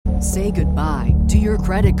Say goodbye to your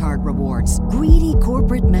credit card rewards. Greedy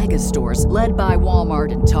corporate mega stores, led by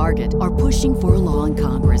Walmart and Target, are pushing for a law in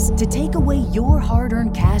Congress to take away your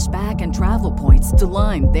hard-earned cash back and travel points to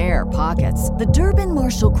line their pockets. The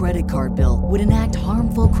Durbin-Marshall credit card bill would enact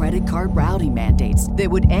harmful credit card routing mandates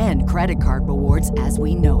that would end credit card rewards as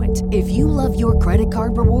we know it. If you love your credit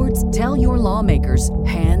card rewards, tell your lawmakers,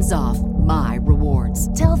 hands off my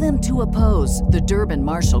rewards. Tell them to oppose the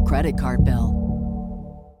Durbin-Marshall credit card bill.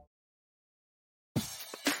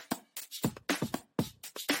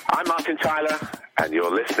 I'm Martin Tyler, and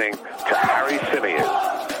you're listening to Harry Symeou.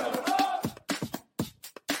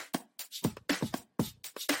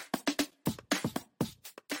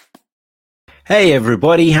 Hey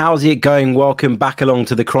everybody, how's it going? Welcome back along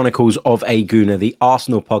to the Chronicles of a Gooner, the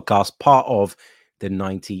Arsenal podcast, part of the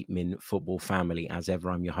 90 Min Football family. As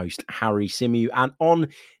ever, I'm your host, Harry Symeou, and on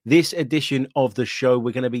this edition of the show,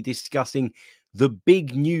 we're going to be discussing the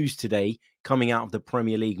big news today coming out of the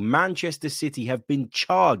Premier League. Manchester City have been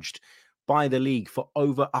charged by the league for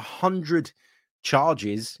over 100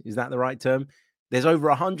 charges. Is that the right term? There's over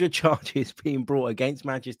 100 charges being brought against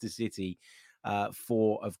Manchester City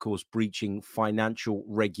for, of course, breaching financial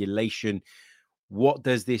regulation. What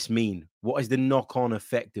does this mean? What is the knock-on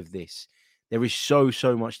effect of this? There is so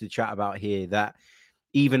much to chat about here that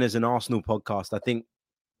even as an Arsenal podcast, I think,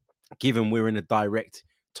 given we're in a direct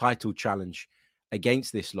title challenge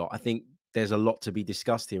against this lot, I think there's a lot to be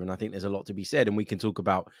discussed here, and I think there's a lot to be said, and we can talk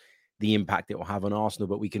about the impact it will have on Arsenal,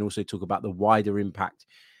 but we can also talk about the wider impact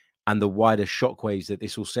and the wider shockwaves that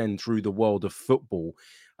this will send through the world of football.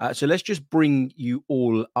 So let's just bring you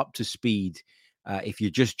all up to speed. If you're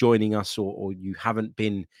just joining us or you haven't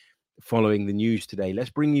been following the news today, let's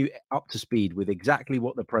bring you up to speed with exactly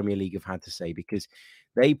what the Premier League have had to say, because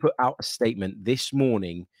they put out a statement this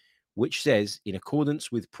morning which says, in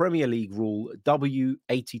accordance with Premier League rule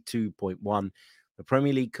W82.1, the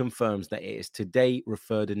Premier League confirms that it has today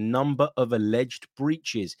referred a number of alleged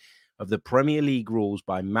breaches of the Premier League rules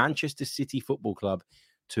by Manchester City Football Club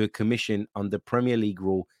to a commission under Premier League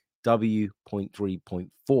rule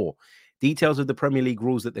W.3.4. Details of the Premier League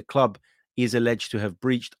rules that the club is alleged to have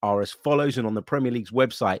breached are as follows, and on the Premier League's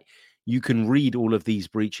website, you can read all of these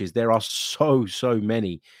breaches. There are so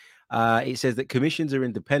many. It says that commissions are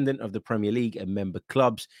independent of the Premier League and member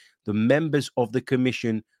clubs. The members of the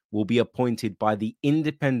commission will be appointed by the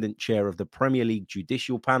independent chair of the Premier League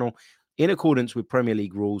judicial panel in accordance with Premier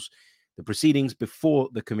League rules. The proceedings before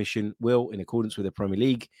the commission will, in accordance with the Premier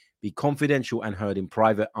League, be confidential and heard in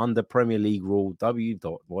private under Premier League rule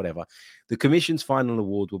whatever. The commission's final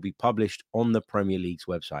award will be published on the Premier League's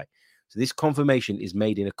website. So this confirmation is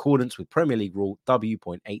made in accordance with Premier League rule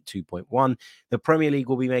W.82.1. The Premier League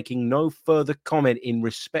will be making no further comment in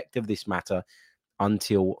respect of this matter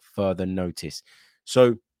until further notice.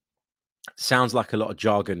 So sounds like a lot of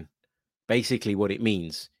jargon. Basically what it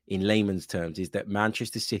means in layman's terms is that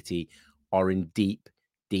Manchester City are in deep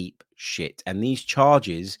shit. And these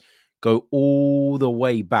charges go all the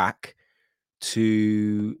way back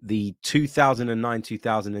to the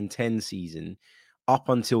 2009-2010 season, up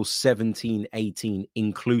until 17-18,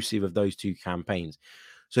 inclusive of those two campaigns.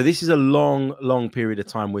 So this is a long period of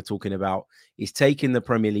time we're talking about. It's taken the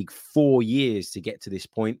Premier League 4 years to get to this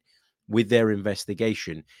point with their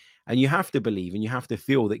investigation. And you have to believe and you have to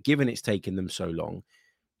feel that given it's taken them so long,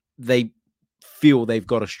 they feel they've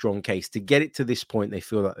got a strong case. To get it to this point, they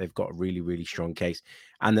feel that they've got a really strong case,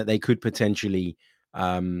 and that they could potentially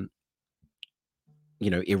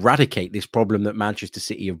eradicate this problem that Manchester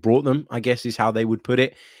City have brought them, I guess is how they would put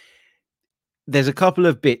it. There's a couple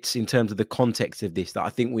of bits in terms of the context of this that I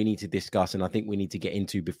think we need to discuss and I think we need to get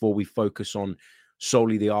into before we focus on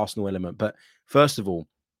solely the Arsenal element. But first of all,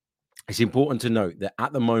 it's important to note that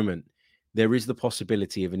at the moment, there is the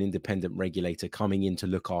possibility of an independent regulator coming in to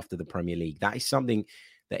look after the Premier League. That is something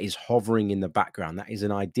that is hovering in the background. That is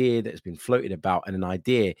an idea that has been floated about, and an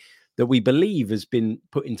idea that we believe has been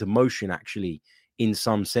put into motion, actually, in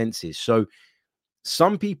some senses. So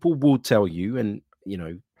some people will tell you, and,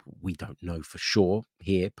 we don't know for sure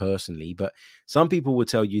here personally, but some people will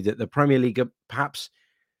tell you that the Premier League are perhaps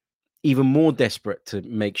even more desperate to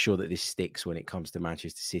make sure that this sticks when it comes to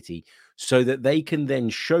Manchester City, so that they can then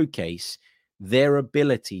showcase their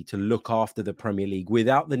ability to look after the Premier League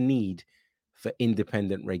without the need for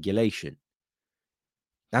independent regulation.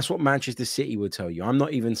 That's what Manchester City would tell you. I'm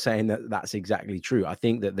not even saying that that's exactly true. I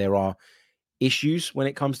think that there are issues when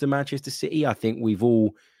it comes to Manchester City. I think we've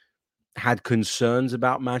all had concerns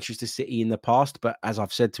about Manchester City in the past, but as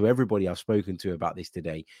I've said to everybody I've spoken to about this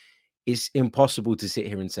today, it's impossible to sit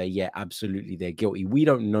here and say, yeah, absolutely, they're guilty. We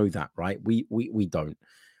don't know that, right? We don't.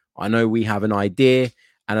 I know we have an idea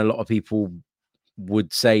And a lot of people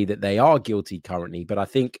would say that they are guilty currently. But I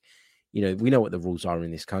think, we know what the rules are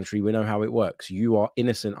in this country. We know how it works. You are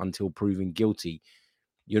innocent until proven guilty.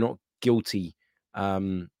 You're not guilty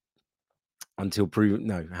until proven.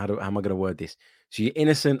 No, how am I going to word this? So you're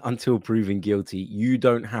innocent until proven guilty. You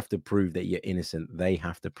don't have to prove that you're innocent. They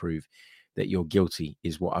have to prove that you're guilty,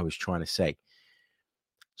 is what I was trying to say.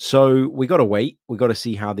 So we got to wait. We got to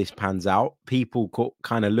see how this pans out. People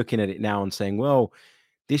kind of looking at it now and saying, well,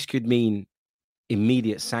 this could mean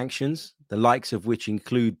immediate sanctions, the likes of which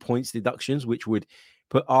include points deductions, which would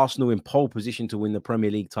put Arsenal in pole position to win the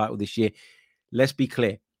Premier League title this year. Let's be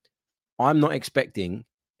clear. I'm not expecting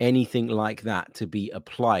anything like that to be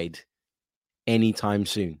applied anytime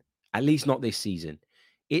soon, at least not this season.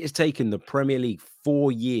 It has taken the Premier League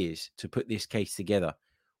 4 years to put this case together.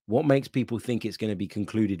 What makes people think it's going to be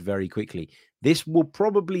concluded very quickly? This will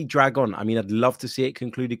probably drag on. I mean, I'd love to see it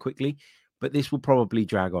concluded quickly, but this will probably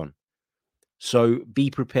drag on. So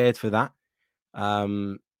be prepared for that.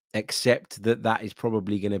 Accept that is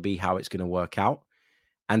probably going to be how it's going to work out.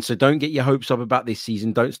 And so don't get your hopes up about this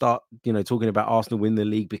season. Don't start, talking about Arsenal win the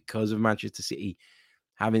league because of Manchester City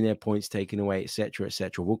having their points taken away, etc.,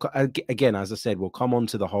 etc. We'll, again, as I said, we'll come on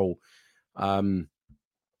to the whole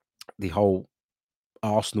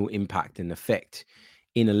Arsenal impact and effect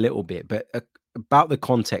in a little bit. But about the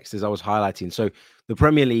context, as I was highlighting, so the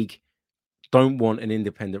Premier League don't want an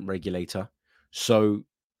independent regulator. So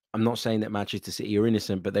I'm not saying that Manchester City are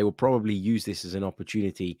innocent, but they will probably use this as an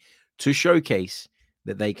opportunity to showcase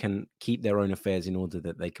that they can keep their own affairs in order,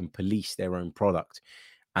 that they can police their own product,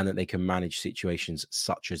 and that they can manage situations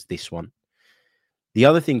such as this one. The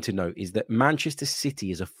other thing to note is that Manchester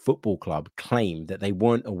City as a football club claimed that they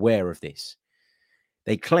weren't aware of this.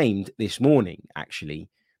 They claimed this morning, actually,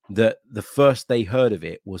 that the first they heard of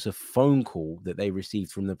it was a phone call that they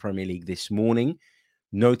received from the Premier League this morning,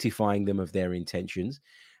 notifying them of their intentions.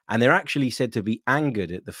 And they're actually said to be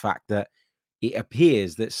angered at the fact that it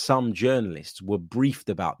appears that some journalists were briefed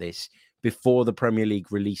about this before the Premier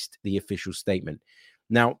League released the official statement.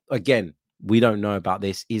 Now, again, we don't know about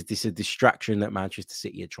this. Is this a distraction that Manchester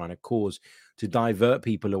City are trying to cause to divert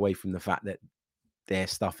people away from the fact that their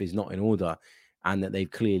stuff is not in order and that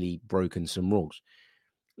they've clearly broken some rules?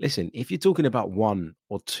 Listen, if you're talking about 1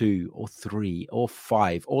 or 2 or 3 or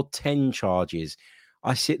 5 or 10 charges,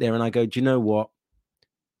 I sit there and I go, do you know what?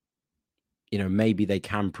 Maybe they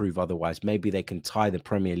can prove otherwise. Maybe they can tie the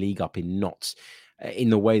Premier League up in knots in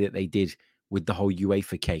the way that they did with the whole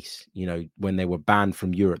UEFA case, when they were banned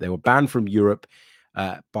from Europe. They were banned from Europe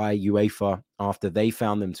by UEFA after they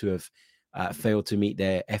found them to have failed to meet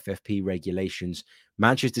their FFP regulations.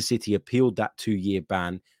 Manchester City appealed that 2-year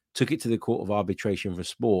ban, took it to the Court of Arbitration for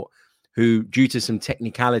Sport, who, due to some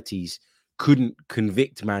technicalities, couldn't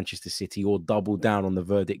convict Manchester City or double down on the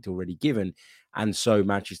verdict already given. And so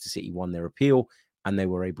Manchester City won their appeal and they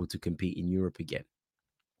were able to compete in Europe again.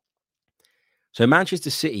 So Manchester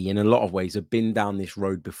City, in a lot of ways, have been down this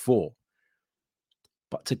road before.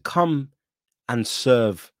 But to come and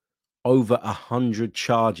serve over 100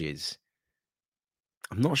 charges,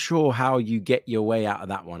 I'm not sure how you get your way out of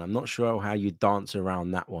that one. I'm not sure how you dance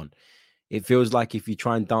around that one. It feels like if you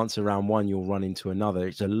try and dance around one, you'll run into another.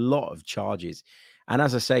 It's a lot of charges. And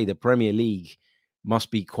as I say, the Premier League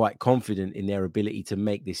must be quite confident in their ability to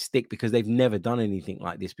make this stick because they've never done anything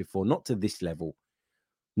like this before, not to this level,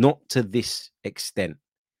 not to this extent.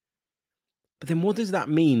 But then what does that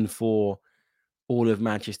mean for all of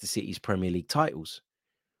Manchester City's Premier League titles?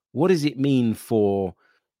 What does it mean for,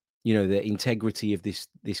 the integrity of this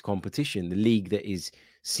competition, the league that is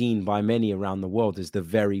seen by many around the world as the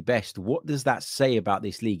very best? What does that say about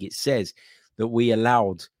this league? It says that we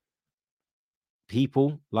allowed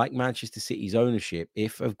people like Manchester City's ownership,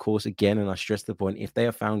 if, of course, again, and I stress the point, if they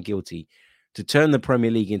are found guilty, to turn the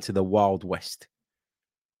Premier League into the Wild West.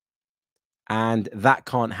 And that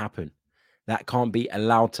can't happen. That can't be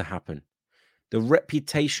allowed to happen. The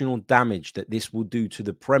reputational damage that this will do to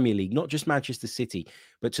the Premier League, not just Manchester City,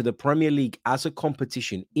 but to the Premier League as a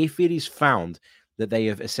competition, if it is found that they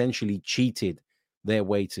have essentially cheated their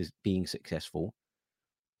way to being successful,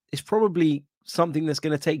 is probably something that's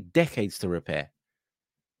going to take decades to repair.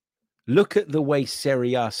 Look at the way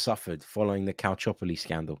Serie A suffered following the Calciopoli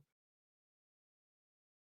scandal.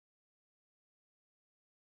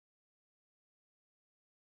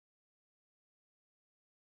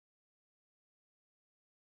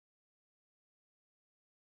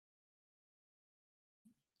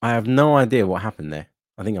 I have no idea what happened there.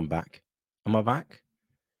 I think I'm back. Am I back?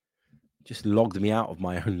 Just logged me out of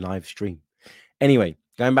my own live stream. Anyway,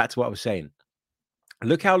 going back to what I was saying.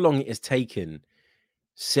 Look how long it has taken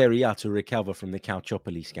Serie A to recover from the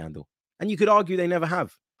Calciopoli scandal. And you could argue they never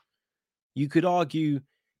have. You could argue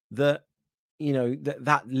that,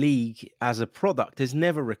 that league as a product has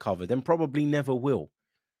never recovered and probably never will.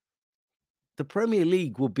 The Premier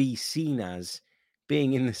League will be seen as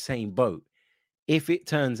being in the same boat if it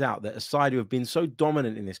turns out that a side who have been so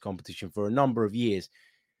dominant in this competition for a number of years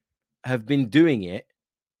have been doing it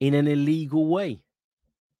in an illegal way.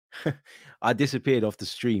 I disappeared off the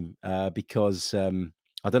stream because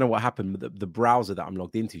I don't know what happened. But the browser that I'm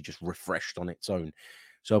logged into just refreshed on its own.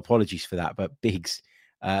 So apologies for that. But Biggs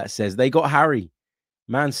says, they got Harry.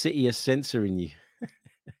 Man City is censoring you.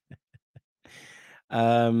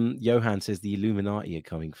 Johan says, the Illuminati are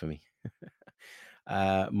coming for me.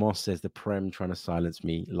 Moss says, the Prem trying to silence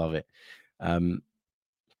me. Love it.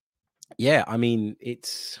 Yeah, I mean,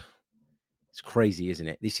 it's crazy, isn't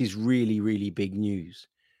it? This is really, really big news.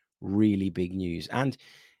 Really big news. And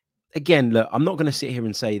again, look, I'm not going to sit here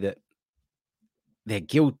and say that they're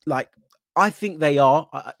guilty. Like, I think they are.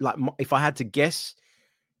 If I had to guess,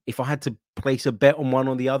 if I had to place a bet on one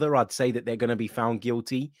or the other, I'd say that they're going to be found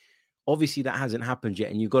guilty. Obviously, that hasn't happened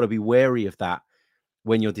yet. And you've got to be wary of that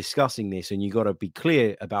when you're discussing this. And you've got to be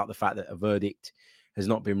clear about the fact that a verdict has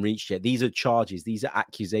not been reached yet. These are charges. These are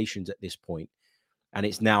accusations at this point. And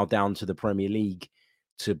it's now down to the Premier League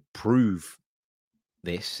to prove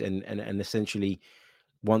this. And essentially,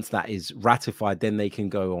 once that is ratified, then they can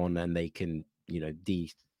go on and they can,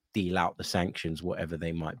 deal out the sanctions, whatever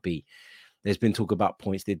they might be. There's been talk about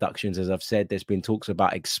points deductions, as I've said. There's been talks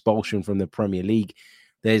about expulsion from the Premier League.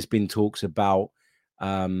 There's been talks about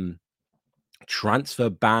transfer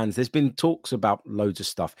bans. There's been talks about loads of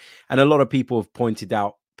stuff. And a lot of people have pointed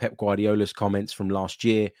out Pep Guardiola's comments from last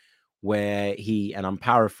year, where he, and I'm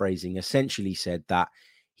paraphrasing, essentially said that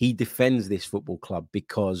he defends this football club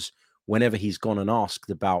because whenever he's gone and asked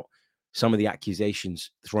about some of the accusations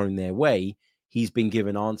thrown their way, he's been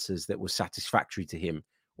given answers that were satisfactory to him,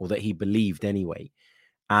 or that he believed anyway.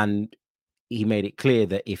 And he made it clear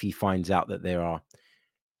that if he finds out that there are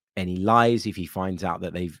any lies, if he finds out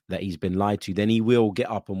that he's been lied to, then he will get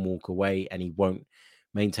up and walk away, and he won't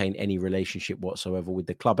maintain any relationship whatsoever with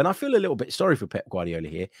the club. And I feel a little bit sorry for Pep Guardiola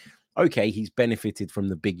here. Okay, he's benefited from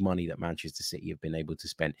the big money that Manchester City have been able to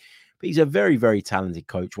spend, but he's a very, very talented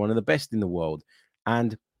coach, one of the best in the world,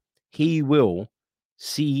 and he will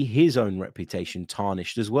see his own reputation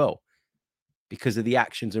tarnished as well because of the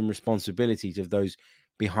actions and responsibilities of those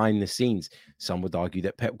behind the scenes. Some would argue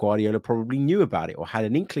that Pep Guardiola probably knew about it or had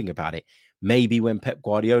an inkling about it. Maybe when Pep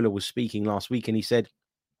Guardiola was speaking last week and he said,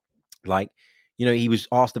 he was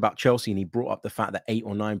asked about Chelsea and he brought up the fact that 8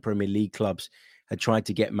 or 9 Premier League clubs had tried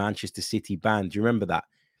to get Manchester City banned. Do you remember that?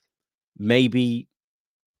 Maybe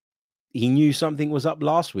he knew something was up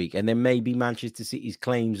last week, and then maybe Manchester City's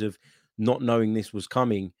claims of not knowing this was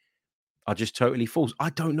coming are just totally false. I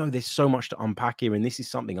don't know. There's so much to unpack here, and this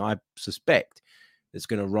is something I suspect that's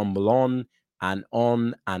going to rumble on and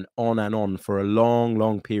on and on and on for a long,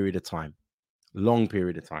 long period of time. Long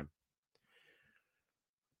period of time.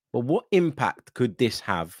 But what impact could this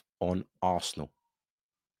have on Arsenal?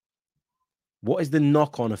 What is the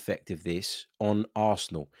knock-on effect of this on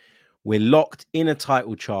Arsenal? We're locked in a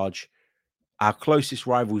title charge. Our closest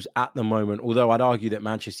rivals at the moment, although I'd argue that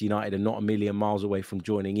Manchester United are not a million miles away from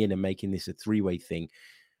joining in and making this a three-way thing.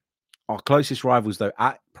 Our closest rivals, though,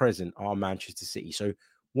 at present are Manchester City. So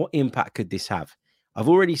what impact could this have? I've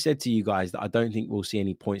already said to you guys that I don't think we'll see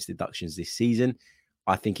any points deductions this season.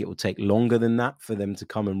 I think it will take longer than that for them to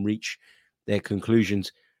come and reach their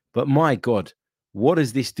conclusions. But my God, what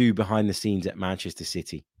does this do behind the scenes at Manchester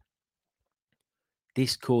City?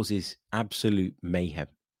 This causes absolute mayhem.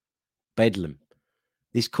 Bedlam.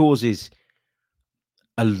 This causes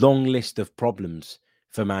a long list of problems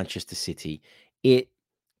for Manchester City. It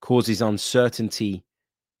causes uncertainty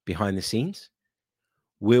behind the scenes.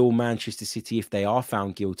 Will Manchester City, if they are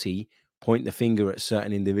found guilty, point the finger at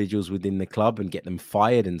certain individuals within the club and get them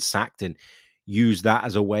fired and sacked and use that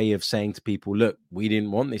as a way of saying to people, look, we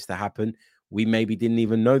didn't want this to happen. We maybe didn't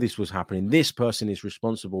even know this was happening. This person is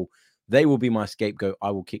responsible. They will be my scapegoat.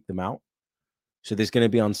 I will kick them out. So there's going to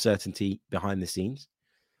be uncertainty behind the scenes.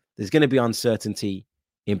 There's going to be uncertainty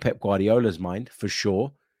in Pep Guardiola's mind, for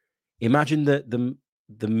sure. Imagine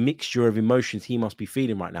the mixture of emotions he must be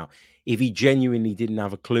feeling right now. If he genuinely didn't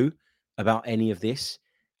have a clue about any of this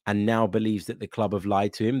and now believes that the club have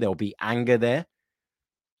lied to him, there'll be anger there.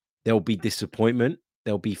 There'll be disappointment.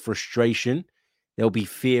 There'll be frustration. There'll be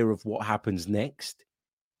fear of what happens next.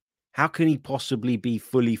 How can he possibly be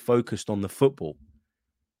fully focused on the football?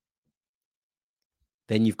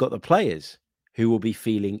 Then you've got the players who will be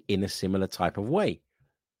feeling in a similar type of way.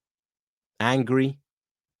 Angry,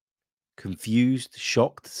 confused,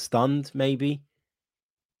 shocked, stunned, maybe.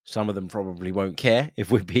 Some of them probably won't care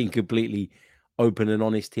if we're being completely open and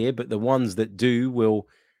honest here, but the ones that do will,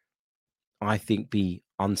 I think, be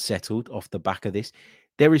unsettled off the back of this.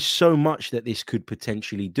 There is so much that this could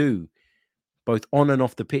potentially do, both on and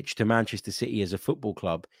off the pitch, to Manchester City as a football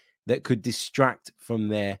club that could distract from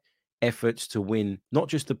their efforts to win not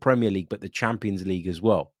just the Premier League, but the Champions League as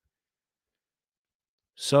well.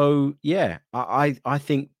 So, yeah, I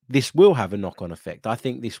think this will have a knock-on effect. I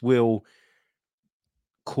think this will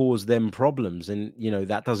cause them problems. And,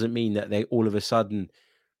 that doesn't mean that they all of a sudden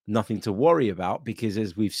nothing to worry about, because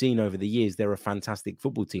as we've seen over the years, they're a fantastic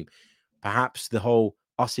football team. Perhaps the whole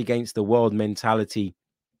us against the world mentality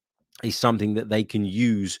is something that they can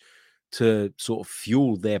use to sort of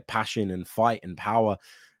fuel their passion and fight and power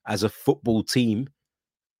as a football team.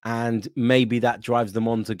 And maybe that drives them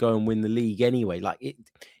on to go and win the league anyway. Like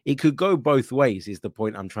it could go both ways, is the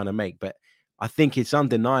point I'm trying to make. But I think it's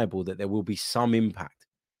undeniable that there will be some impact.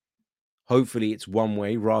 Hopefully it's one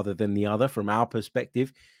way rather than the other from our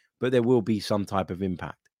perspective, but there will be some type of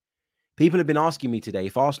impact. People have been asking me today,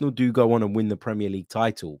 if Arsenal do go on and win the Premier League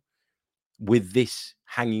title with this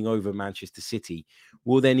hanging over Manchester City,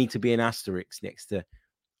 will there need to be an asterisk next to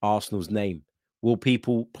Arsenal's name? Will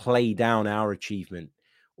people play down our achievement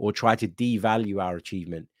or try to devalue our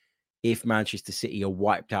achievement if Manchester City are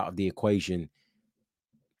wiped out of the equation,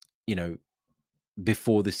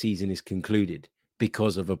 before the season is concluded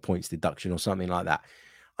because of a points deduction or something like that?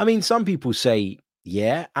 I mean, some people say,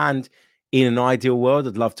 yeah, and in an ideal world,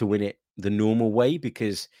 I'd love to win it the normal way,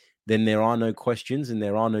 because then there are no questions and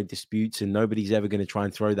there are no disputes and nobody's ever going to try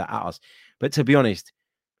and throw that at us. But to be honest,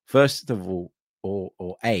 first of all,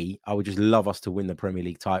 I would just love us to win the Premier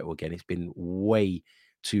League title again. It's been way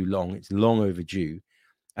too long. It's long overdue.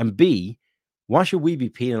 And B, why should we be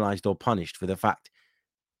penalised or punished for the fact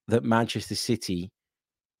that Manchester City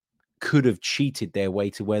could have cheated their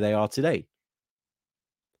way to where they are today?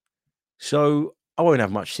 So I won't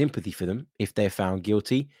have much sympathy for them if they're found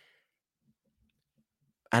guilty.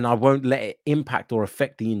 And I won't let it impact or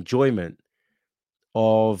affect the enjoyment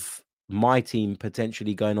of my team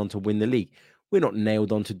potentially going on to win the league. We're not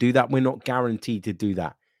nailed on to do that. We're not guaranteed to do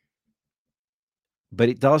that. But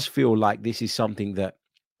it does feel like this is something that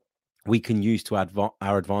we can use to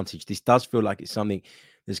our advantage. This does feel like it's something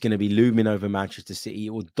that's going to be looming over Manchester City.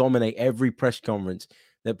 It will dominate every press conference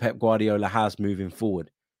that Pep Guardiola has moving forward.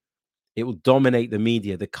 It will dominate the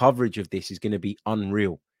media. The coverage of this is going to be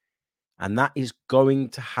unreal. And that is going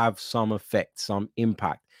to have some effect, some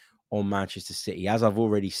impact on Manchester City. As I've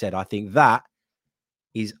already said, I think that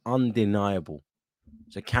is undeniable.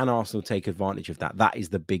 So can Arsenal take advantage of that? That is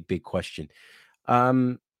the big, big question.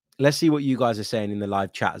 Let's see what you guys are saying in the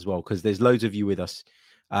live chat as well, because there's loads of you with us.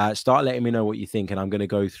 Start letting me know what you think, and I'm going to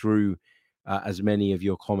go through as many of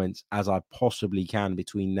your comments as I possibly can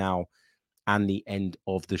between now and the end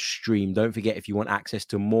of the stream. Don't forget, if you want access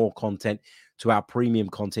to more content, to our premium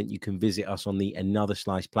content, you can visit us on the Another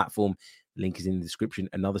Slice platform. Link is in the description,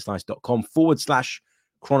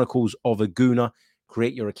 anotherslice.com/Chronicles of a Gooner.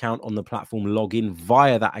 Create your account on the platform, log in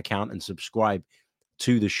via that account and subscribe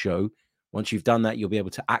to the show. Once you've done that, you'll be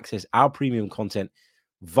able to access our premium content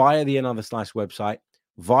via the Another Slice website,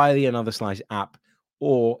 via the Another Slice app,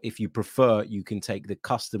 or if you prefer, you can take the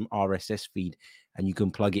custom RSS feed and you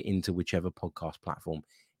can plug it into whichever podcast platform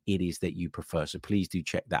it is that you prefer. So please do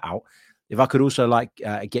check that out. If I could also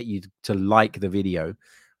get you to like the video,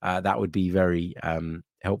 that would be very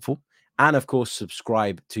helpful. And of course,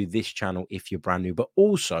 subscribe to this channel if you're brand new. But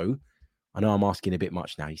also, I know I'm asking a bit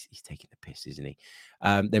much now. He's taking the piss, isn't he?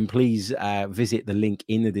 Then please visit the link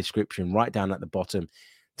in the description right down at the bottom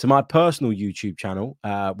to my personal YouTube channel,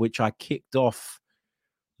 which I kicked off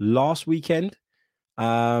last weekend.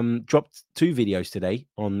 Dropped 2 videos today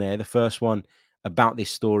on there. The first one about this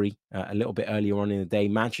story a little bit earlier on in the day.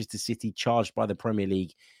 Manchester City charged by the Premier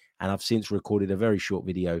League. And I've since recorded a very short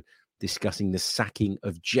video discussing the sacking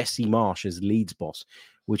of Jesse Marsch as Leeds boss,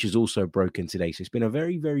 which is also broken today. So it's been a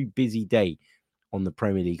very, very busy day on the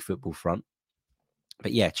Premier League football front.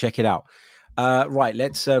 But yeah, check it out. Right,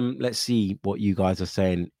 let's see what you guys are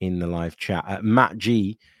saying in the live chat. Matt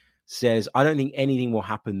G says, I don't think anything will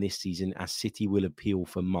happen this season as City will appeal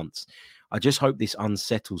for months. I just hope this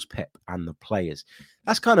unsettles Pep and the players.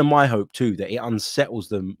 That's kind of my hope too, that it unsettles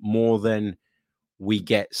them more than we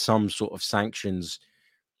get some sort of sanctions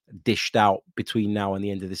dished out between now and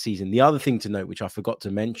the end of the season. The other thing to note, which I forgot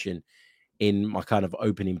to mention in my kind of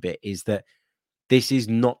opening bit, is that this is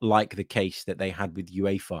not like the case that they had with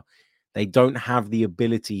UEFA. They don't have the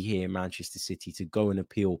ability here, Manchester City, to go and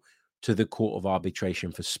appeal to the Court of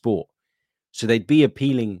Arbitration for Sport. So they'd be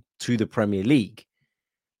appealing to the Premier League?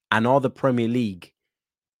 And are the Premier League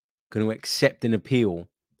going to accept an appeal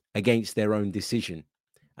against their own decision?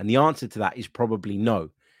 And the answer to that is probably no.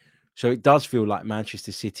 So it does feel like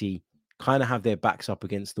Manchester City kind of have their backs up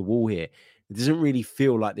against the wall here. It doesn't really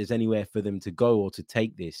feel like there's anywhere for them to go or to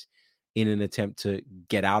take this in an attempt to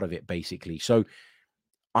get out of it, basically. So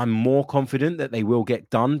I'm more confident that they will get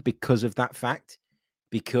done because of that fact,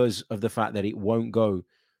 because of the fact that it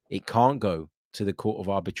can't go to the Court of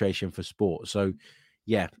Arbitration for Sport. So,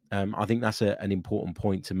 yeah, I think that's an important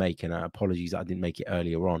point to make, and apologies that I didn't make it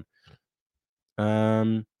earlier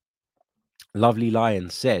on. Lovely Lion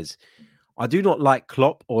says, I do not like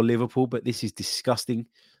Klopp or Liverpool, but this is disgusting.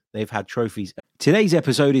 They've had trophies. Today's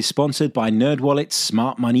episode is sponsored by NerdWallet's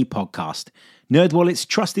Smart Money Podcast. NerdWallet's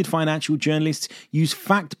trusted financial journalists use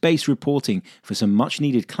fact-based reporting for some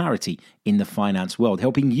much-needed clarity in the finance world,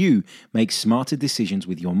 helping you make smarter decisions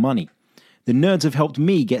with your money. The nerds have helped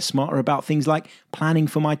me get smarter about things like planning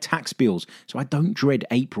for my tax bills so I don't dread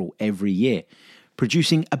April every year,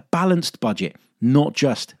 producing a balanced budget, not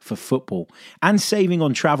just for football, and saving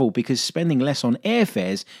on travel because spending less on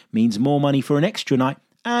airfares means more money for an extra night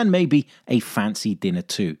and maybe a fancy dinner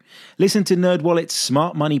too. Listen to NerdWallet's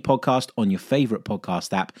Smart Money Podcast on your favorite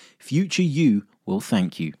podcast app. Future you will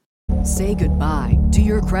thank you. Say goodbye to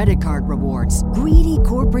your credit card rewards. Greedy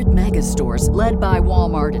corporate mega stores, led by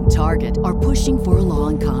Walmart and Target, are pushing for a law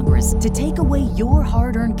in Congress to take away your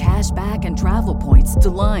hard-earned cash back and travel points to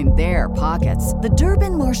line their pockets. The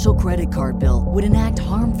Durbin-Marshall credit card bill would enact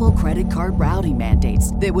harmful credit card routing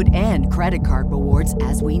mandates that would end credit card rewards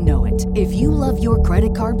as we know it. If you love your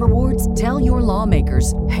credit card rewards, tell your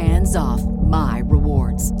lawmakers, hands off my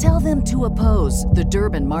rewards. Tell them to oppose the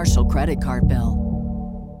Durbin-Marshall credit card bill.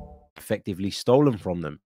 Effectively stolen from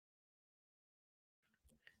them.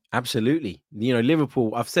 Absolutely. You know,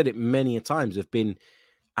 Liverpool, I've said it many a times, have been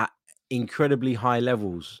at incredibly high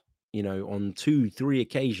levels, you know, on 2-3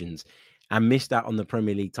 occasions and missed out on the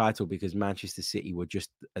Premier League title because Manchester City were just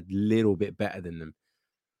a little bit better than them.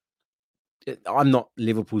 I'm not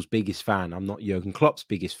Liverpool's biggest fan. I'm not Jurgen Klopp's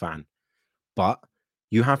biggest fan. But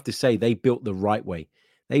you have to say they built the right way.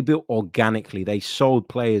 They built organically. They sold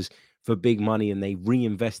players for big money and they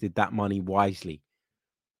reinvested that money wisely.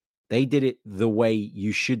 They did it the way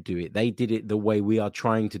you should do it. They did it the way we are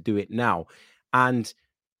trying to do it now. And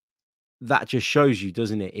that just shows you,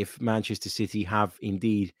 doesn't it, if Manchester City have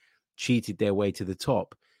indeed cheated their way to the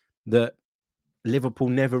top, that Liverpool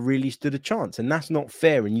never really stood a chance. And that's not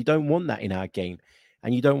fair. And you don't want that in our game.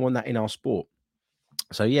 And you don't want that in our sport.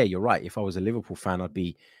 So, yeah, you're right. If I was a Liverpool fan, I'd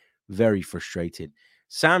be very frustrated.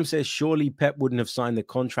 Sam says, surely Pep wouldn't have signed the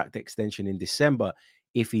contract extension in December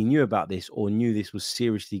if he knew about this or knew this was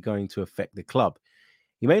seriously going to affect the club.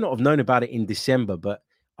 He may not have known about it in December, but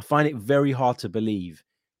I find it very hard to believe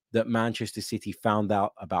that Manchester City found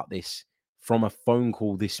out about this from a phone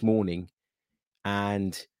call this morning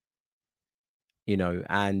and, you know,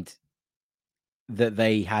 and that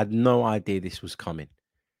they had no idea this was coming.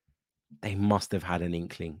 They must have had an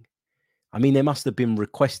inkling. I mean, there must have been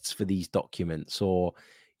requests for these documents or,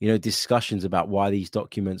 you know, discussions about why these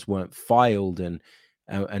documents weren't filed and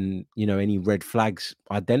you know, any red flags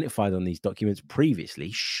identified on these documents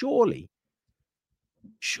previously. Surely.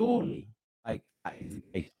 I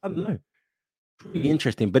don't know. Really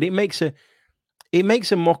interesting, but it makes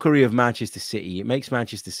a mockery of Manchester City. It makes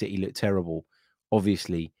Manchester City look terrible,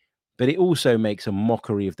 obviously, but it also makes a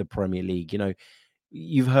mockery of the Premier League. You know,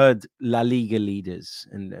 you've heard La Liga leaders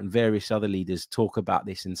and various other leaders talk about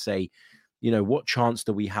this and say, you know, what chance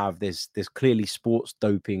do we have? There's clearly sports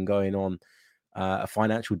doping going on, a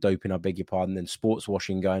financial doping, I beg your pardon, and sports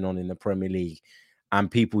washing going on in the Premier League. And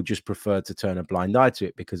people just prefer to turn a blind eye to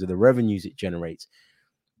it because of the revenues it generates.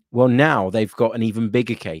 Well, now they've got an even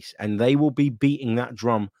bigger case and they will be beating that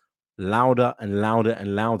drum louder and louder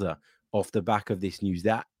and louder off the back of this news.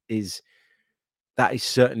 That is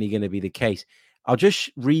certainly going to be the case. I'll just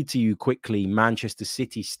read to you quickly Manchester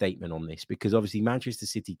City's statement on this, because obviously Manchester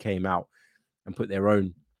City came out and put their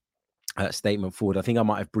own statement forward. I think I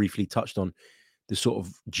might have briefly touched on the sort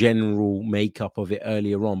of general makeup of it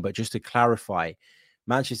earlier on, but just to clarify,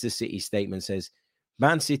 Manchester City's statement says,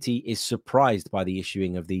 Man City is surprised by the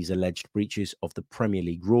issuing of these alleged breaches of the Premier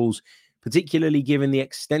League rules, particularly given the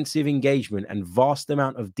extensive engagement and vast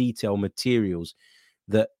amount of detail materials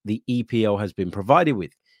that the EPL has been provided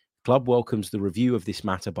with. Club welcomes the review of this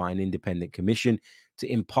matter by an independent commission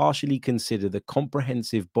to impartially consider the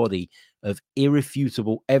comprehensive body of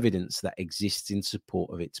irrefutable evidence that exists in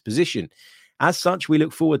support of its position. As such, we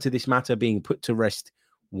look forward to this matter being put to rest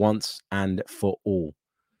once and for all.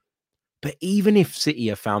 But even if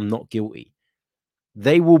City are found not guilty,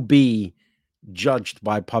 they will be judged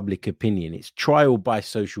by public opinion. It's trial by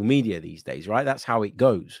social media these days, right? That's how it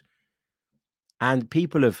goes. And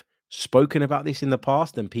people have spoken about this in the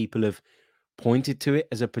past, and people have pointed to it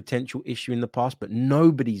as a potential issue in the past, but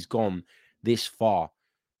nobody's gone this far.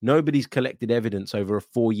 Nobody's collected evidence over a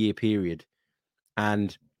 4-year period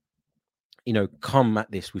and, come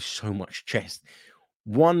at this with so much chest.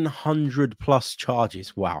 100 plus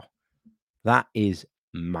charges. Wow. That is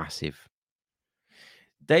massive.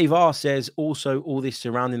 Dave R says, also, all this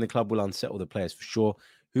surrounding the club will unsettle the players for sure.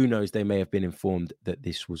 Who knows? They may have been informed that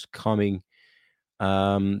this was coming.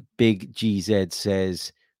 Big GZ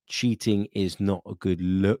says, cheating is not a good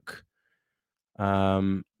look.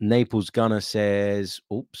 Naples Gunner says,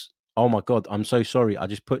 oops. Oh my God, I'm so sorry. I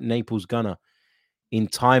just put Naples Gunner in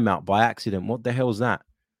timeout by accident. What the hell's that?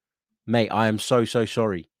 Mate, I am so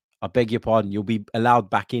sorry. I beg your pardon. You'll be allowed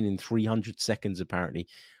back in 300 seconds, apparently.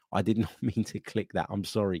 I did not mean to click that. I'm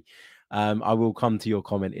sorry. I will come to your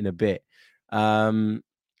comment in a bit. I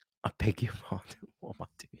beg your pardon. What am I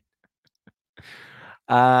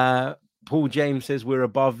doing? Paul James says, we're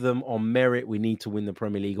above them on merit. We need to win the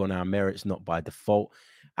Premier League on our merits, not by default.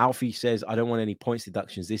 Alfie says, I don't want any points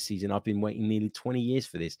deductions this season. I've been waiting nearly 20 years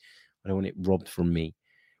for this. I don't want it robbed from me.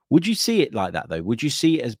 Would you see it like that, though? Would you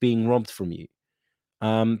see it as being robbed from you?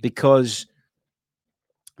 Because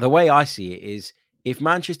the way I see it is, if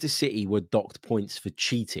Manchester City were docked points for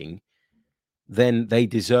cheating, then they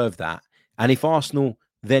deserve that. And if Arsenal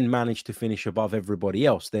then managed to finish above everybody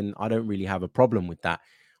else, then I don't really have a problem with that.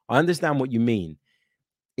 I understand what you mean.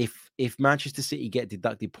 If Manchester City get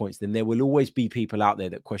deducted points, then there will always be people out there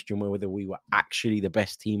that question whether we were actually the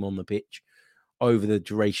best team on the pitch over the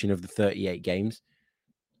duration of the 38 games.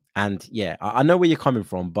 And yeah, I know where you're coming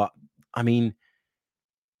from, but I mean,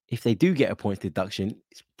 if they do get a points deduction,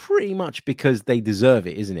 it's pretty much because they deserve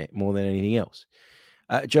it, isn't it? More than anything else.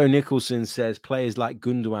 Joe Nicholson says players like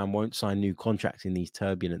Gundogan won't sign new contracts in these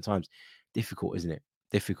turbulent times. Difficult, isn't it?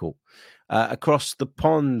 Difficult. Across the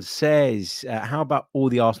pond says, how about all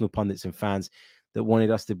the Arsenal pundits and fans that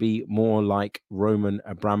wanted us to be more like Roman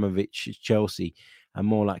Abramovich Chelsea and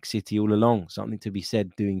more like City all along? Something to be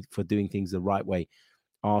said for doing things the right way.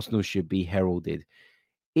 Arsenal should be heralded.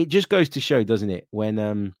 It just goes to show, doesn't it?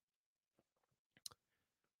 When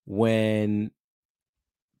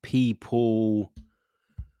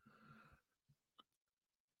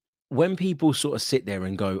people sort of sit there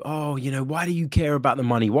and go, oh, why do you care about the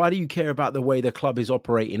money? Why do you care about the way the club is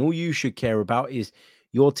operating? All you should care about is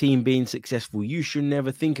your team being successful. You should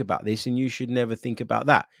never think about this and you should never think about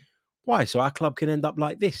that. Why? So our club can end up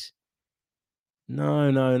like this?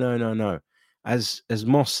 No. As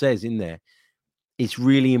Moss says in there, it's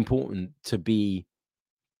really important to be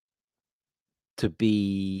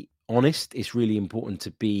honest. It's really important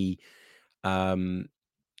to be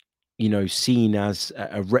seen as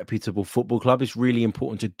a reputable football club. It's really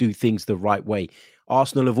important to do things the right way.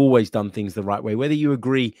 Arsenal have always done things the right way. Whether you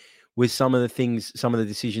agree with some of the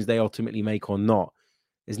decisions they ultimately make or not,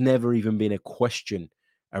 there's never even been a question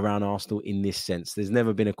around Arsenal in this sense. There's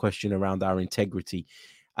never been a question around our integrity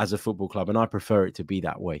as a football club, and I prefer it to be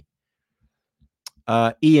that way.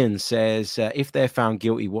 Ian says, if they're found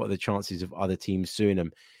guilty, what are the chances of other teams suing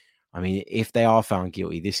them? I mean, if they are found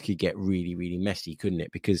guilty, this could get really, really messy, couldn't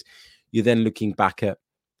it? Because you're then looking back at,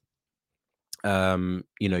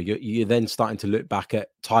 you're then starting to look back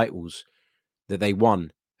at titles that they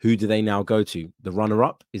won. Who do they now go to? The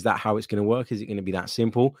runner-up? Is that how it's going to work? Is it going to be that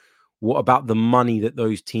simple? What about the money that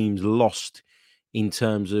those teams lost in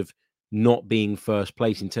terms of not being first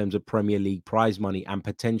place, in terms of Premier League prize money and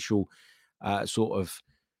potential sort of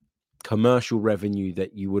commercial revenue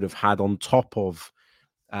that you would have had on top of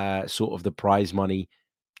sort of the prize money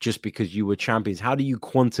just because you were champions? How do you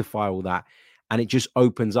quantify all that? And it just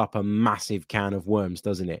opens up a massive can of worms,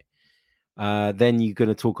 doesn't it? Then you're going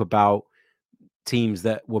to talk about teams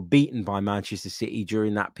that were beaten by Manchester City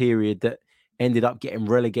during that period that ended up getting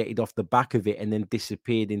relegated off the back of it and then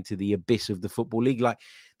disappeared into the abyss of the Football League. Like,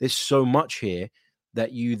 there's so much here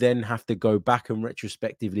that you then have to go back and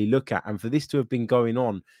retrospectively look at. And for this to have been going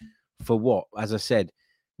on for what? As I said,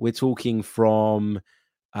 we're talking from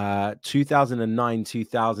 2009,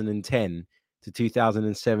 2010 to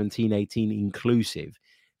 2017, 18 inclusive.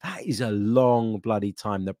 That is a long bloody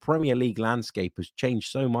time. The Premier League landscape has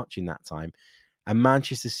changed so much in that time. And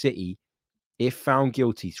Manchester City, if found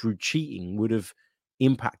guilty through cheating, would have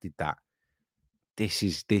impacted that. This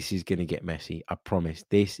is going to get messy. I promise.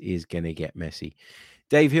 This is going to get messy.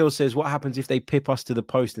 Dave Hill says, what happens if they pip us to the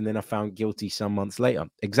post and then are found guilty some months later?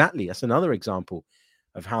 Exactly. That's another example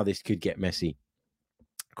of how this could get messy.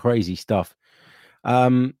 Crazy stuff.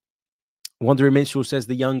 Wandering Minstrel says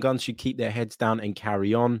the young guns should keep their heads down and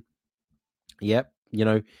carry on. Yep.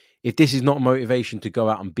 If this is not motivation to go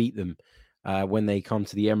out and beat them when they come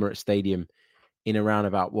to the Emirates Stadium in around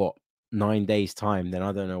about 9 days time, then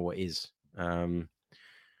I don't know what is.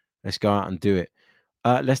 Let's go out and do it.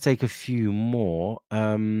 Let's take a few more.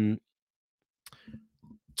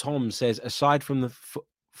 Tom says, aside from the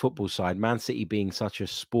football side, Man City being such a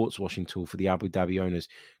sports washing tool for the Abu Dhabi owners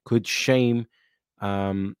could shame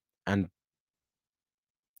them,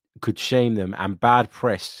 and bad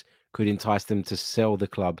press could entice them to sell the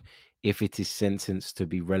club if it is sentenced to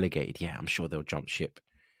be relegated. Yeah, I'm sure they'll jump ship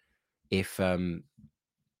if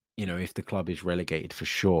if the club is relegated, for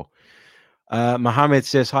sure. Mohammed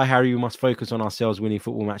says, hi, Harry, we must focus on ourselves winning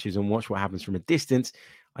football matches and watch what happens from a distance.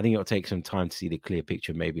 I think it'll take some time to see the clear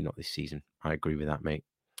picture. Maybe not this season. I agree with that, mate.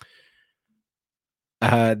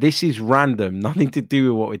 This is random, nothing to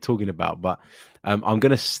do with what we're talking about, but I'm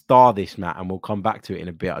going to star this, Matt, and we'll come back to it in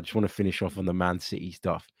a bit. I just want to finish off on the Man City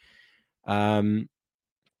stuff. What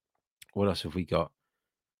else have we got?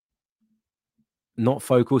 Not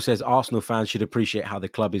Focal says Arsenal fans should appreciate how the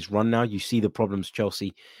club is run now. You see the problems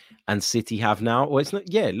Chelsea and City have now. Well, it's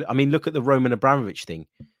not. Yeah, I mean, look at the Roman Abramovich thing.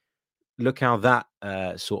 Look how that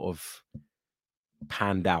sort of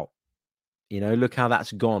panned out. Look how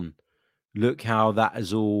that's gone. Look how that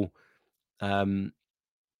is all.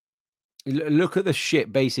 Look at the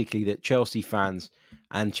shit basically that Chelsea fans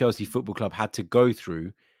and Chelsea Football Club had to go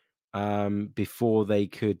through before they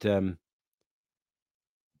could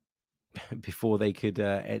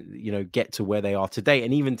get to where they are today.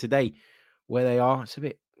 And even today, where they are, it's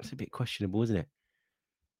a bit questionable, isn't it? It's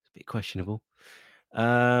a bit questionable.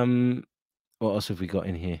 What else have we got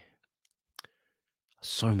in here?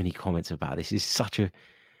 So many comments about this. It's such a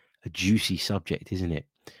juicy subject, isn't it?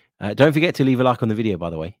 Don't forget to leave a like on the video,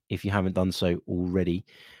 by the way, if you haven't done so already.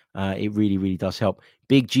 It really, really does help.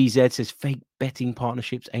 Big GZ says fake betting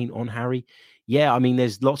partnerships ain't on, Harry. Yeah, I mean,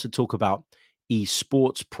 there's lots of talk about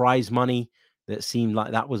esports prize money that seemed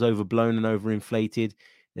like that was overblown and overinflated.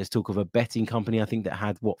 There's talk of a betting company, I think, that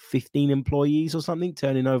had 15 employees or something,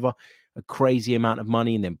 turning over a crazy amount of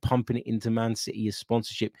money and then pumping it into Man City as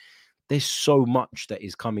sponsorship. There's so much that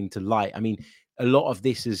is coming to light. I mean, a lot of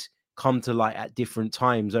this has come to light at different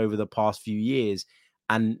times over the past few years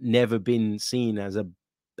and never been seen as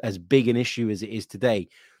big an issue as it is today.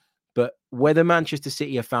 But whether Manchester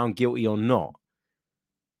City are found guilty or not,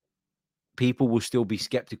 people will still be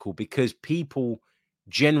skeptical because people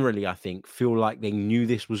generally, I think, feel like they knew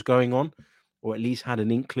this was going on or at least had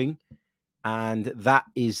an inkling. And that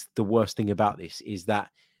is the worst thing about this, is that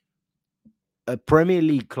a Premier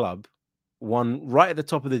League club, one right at the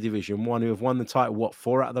top of the division, one who have won the title,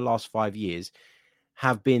 4 out of the last 5 years,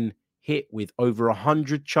 have been hit with over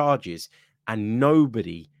 100 charges, and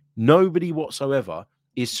nobody whatsoever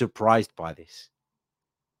is surprised by this.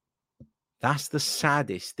 That's the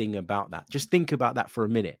saddest thing about that. Just think about that for a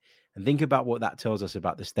minute and think about what that tells us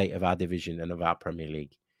about the state of our division and of our Premier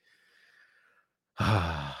League.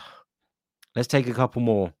 Let's take a couple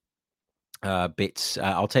more bits.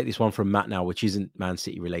 I'll take this one from Matt now, which isn't Man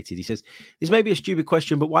City related. He says, this may be a stupid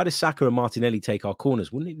question, but why does Saka and Martinelli take our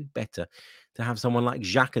corners? Wouldn't it be better to have someone like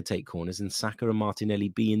Xhaka take corners and Saka and Martinelli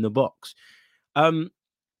be in the box?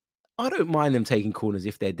 I don't mind them taking corners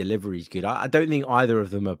if their delivery is good. I don't think either of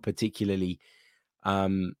them are particularly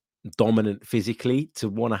dominant physically to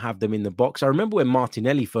want to have them in the box. I remember when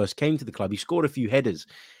Martinelli first came to the club, he scored a few headers,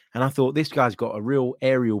 and I thought this guy's got a real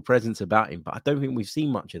aerial presence about him, but I don't think we've seen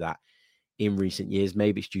much of that in recent years.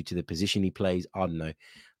 Maybe it's due to the position he plays. I don't know.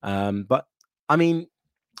 But I mean,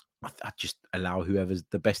 I just allow whoever's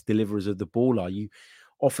the best deliverers of the ball are. You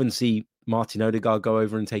often see Martin Odegaard go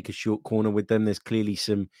over and take a short corner with them. There's clearly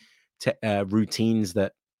some routines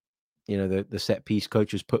that, the set piece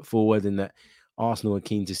coaches put forward and that Arsenal are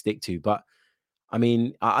keen to stick to. But I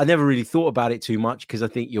mean, I never really thought about it too much because I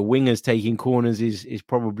think your wingers taking corners is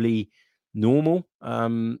probably normal.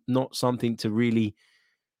 Not something to really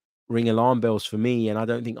ring alarm bells for me. And I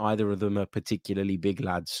don't think either of them are particularly big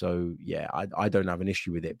lads. So yeah, I don't have an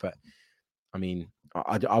issue with it. But I mean,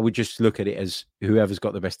 I would just look at it as whoever's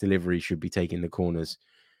got the best delivery should be taking the corners.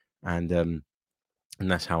 And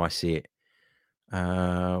that's how I see it.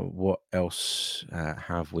 What else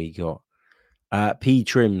have we got? P.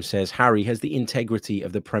 Trim says, Harry, has the integrity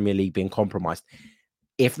of the Premier League been compromised?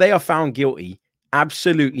 If they are found guilty,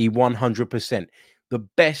 absolutely 100%. The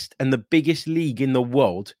best and the biggest league in the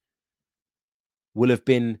world will have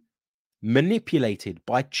been manipulated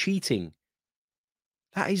by cheating.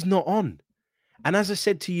 That is not on. And as I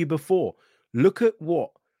said to you before, look at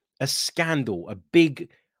what a scandal, a big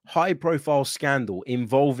high-profile scandal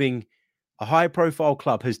involving a high-profile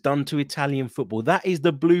club has done to Italian football. That is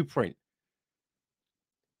the blueprint.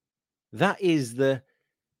 That is the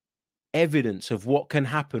evidence of what can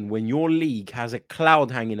happen when your league has a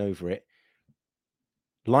cloud hanging over it,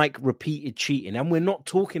 like repeated cheating. And we're not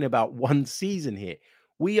talking about one season here.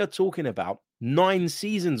 We are talking about 9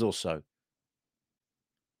 seasons or so.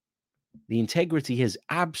 The integrity has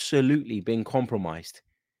absolutely been compromised.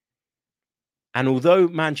 And although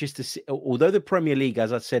the Premier League,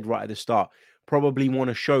 as I said right at the start, probably want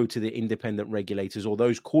to show to the independent regulators or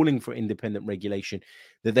those calling for independent regulation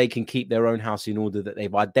that they can keep their own house in order, that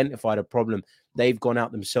they've identified a problem, they've gone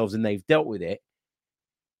out themselves and they've dealt with it,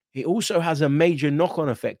 it also has a major knock-on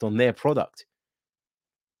effect on their product.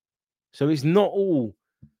 So it's not all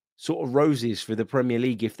sort of roses for the Premier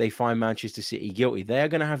League if they find Manchester City guilty. They are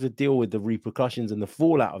going to have to deal with the repercussions and the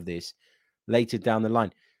fallout of this later down the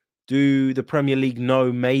line. Do the Premier League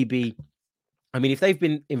know maybe... I mean, if they've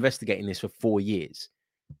been investigating this for 4 years,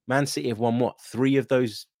 Man City have won, 3 of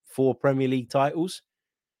those 4 Premier League titles?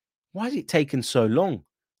 Why has it taken so long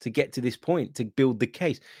to get to this point, to build the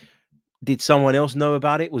case? Did someone else know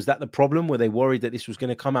about it? Was that the problem? Were they worried that this was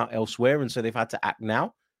going to come out elsewhere and so they've had to act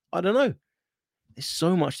now? I don't know. There's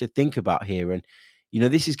so much to think about here. And,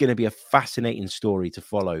 this is going to be a fascinating story to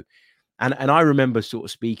follow. And I remember sort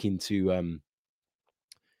of speaking to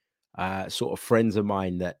sort of friends of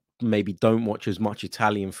mine that maybe don't watch as much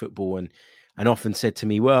Italian football and often said to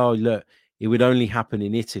me, well, look, it would only happen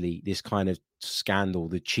in Italy, this kind of scandal,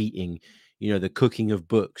 the cheating, the cooking of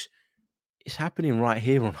books. It's happening right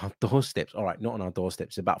here on our doorsteps. All right, not on our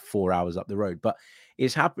doorsteps, about 4 hours up the road, but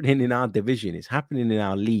it's happening in our division. It's happening in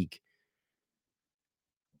our league.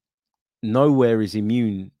 Nowhere is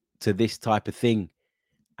immune to this type of thing,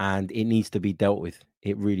 and it needs to be dealt with.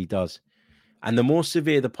 It really does. And the more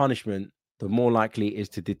severe the punishment, the more likely it is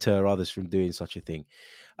to deter others from doing such a thing.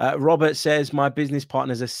 Robert says, my business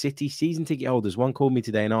partners are City season ticket holders. One called me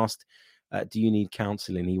today and asked, do you need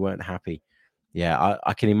counselling? He weren't happy. Yeah,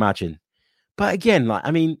 I can imagine. But again,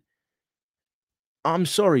 I'm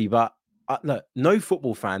sorry, but look, no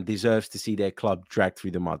football fan deserves to see their club dragged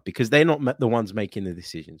through the mud because they're not the ones making the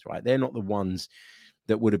decisions, right? They're not the ones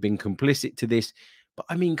that would have been complicit to this. But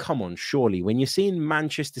I mean, come on, surely when you're seeing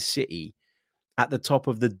Manchester City at the top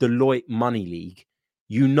of the Deloitte Money League,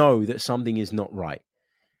 you know that something is not right.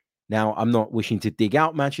 Now, I'm not wishing to dig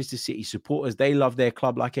out Manchester City supporters. They love their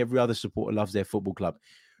club like every other supporter loves their football club.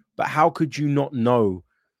 But how could you not know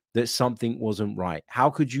that something wasn't right? How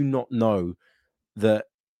could you not know that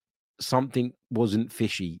something wasn't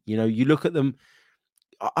fishy? You look at them.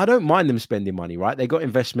 I don't mind them spending money, right? They got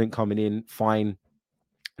investment coming in, fine,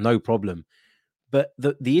 no problem. But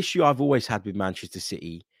the issue I've always had with Manchester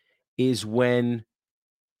City is when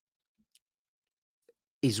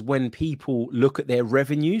people look at their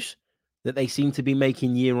revenues that they seem to be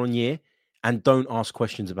making year on year and don't ask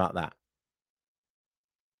questions about that.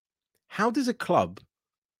 How does a club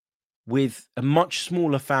with a much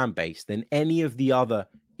smaller fan base than any of the other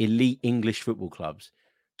elite English football clubs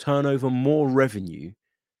turn over more revenue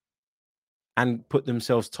and put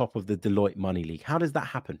themselves top of the Deloitte Money League? How does that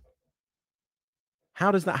happen?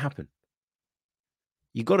 How does that happen?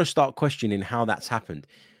 You've got to start questioning how that's happened.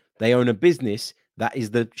 They own a business that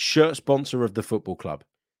is the shirt sponsor of the football club.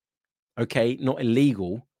 Okay, not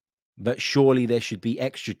illegal, but surely there should be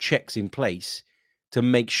extra checks in place to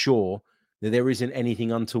make sure that there isn't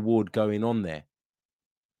anything untoward going on there.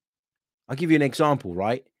 I'll give you an example,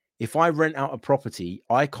 right? If I rent out a property,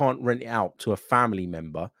 I can't rent it out to a family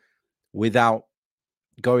member without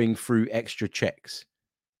going through extra checks.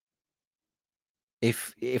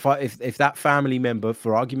 If that family member,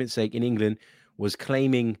 for argument's sake, in England was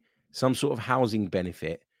claiming some sort of housing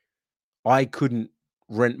benefit, I couldn't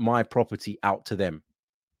rent my property out to them.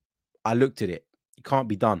 I looked at it. It can't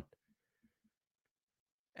be done.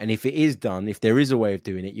 And if it is done, if there is a way of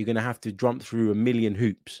doing it, you're going to have to jump through a million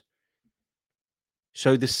hoops.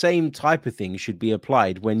 So the same type of thing should be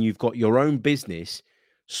applied when you've got your own business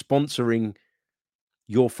sponsoring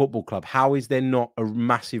your football club. How is there not a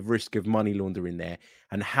massive risk of money laundering there?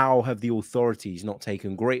 And how have the authorities not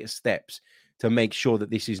taken greater steps to make sure that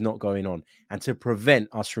this is not going on and to prevent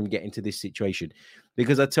us from getting to this situation?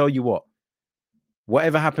 Because I tell you what,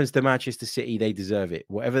 whatever happens to Manchester City, they deserve it.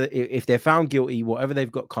 If they're found guilty, whatever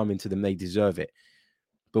they've got coming to them, they deserve it.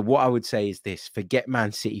 But what I would say is this: forget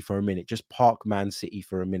Man City for a minute. Just park Man City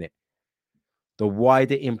for a minute. The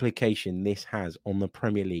wider implication this has on the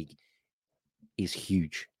Premier League is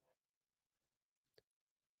huge.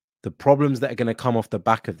 The problems that are going to come off the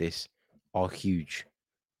back of this are huge.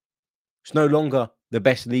 It's no longer the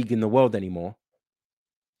best league in the world anymore.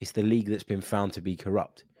 It's the league that's been found to be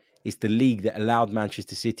corrupt. It's the league that allowed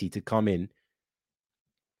Manchester City to come in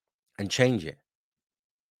and change it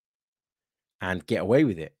and get away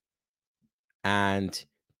with it and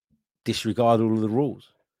disregard all of the rules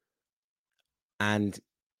and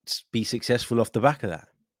be successful off the back of that.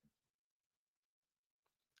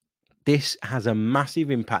 This has a massive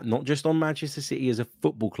impact, not just on Manchester City as a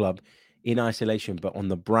football club in isolation, but on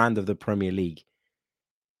the brand of the Premier League.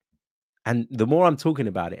 And the more I'm talking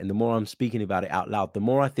about it and the more I'm speaking about it out loud, the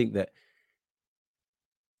more I think that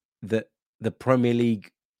the Premier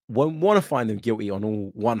League won't want to find them guilty on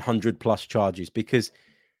all 100 plus charges, because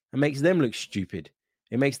it makes them look stupid.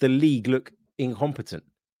 It makes the league look incompetent.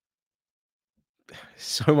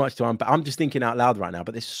 So much to unpack. I'm just thinking out loud right now,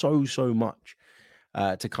 but there's so much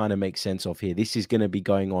to kind of make sense of here. This is going to be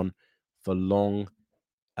going on for a long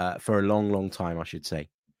time, I should say.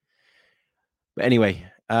 But anyway,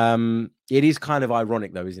 it is kind of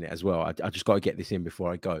ironic though, isn't it, as well? I just got to get this in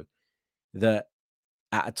before I go. That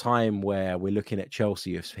at a time where we're looking at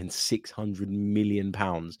Chelsea have spent £600 million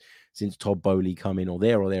since Todd Boehly come in, or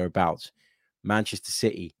thereabouts, Manchester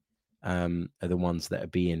City are the ones that are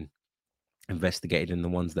being investigated and the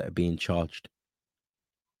ones that are being charged.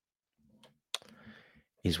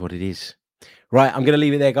 Is what it is. Right, I'm going to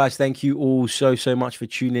leave it there, guys. Thank you all so much for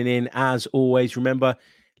tuning in. As always, remember,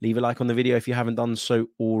 leave a like on the video if you haven't done so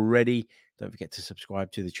already. Don't forget to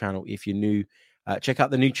subscribe to the channel if you're new. Check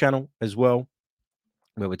out the new channel as well,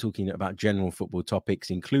 where we're talking about general football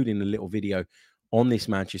topics, including a little video on this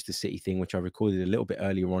Manchester City thing, which I recorded a little bit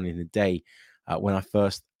earlier on in the day when I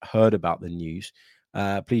first heard about the news.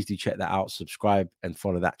 Please do check that out, subscribe and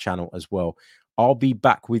follow that channel as well. I'll be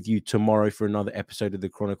back with you tomorrow for another episode of the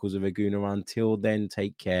Chronicles of a Gooner. Until then,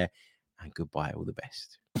 take care and goodbye. All the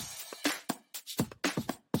best.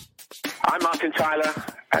 I'm Martin Tyler,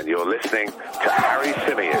 and you're listening to Harry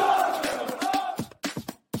Symeou.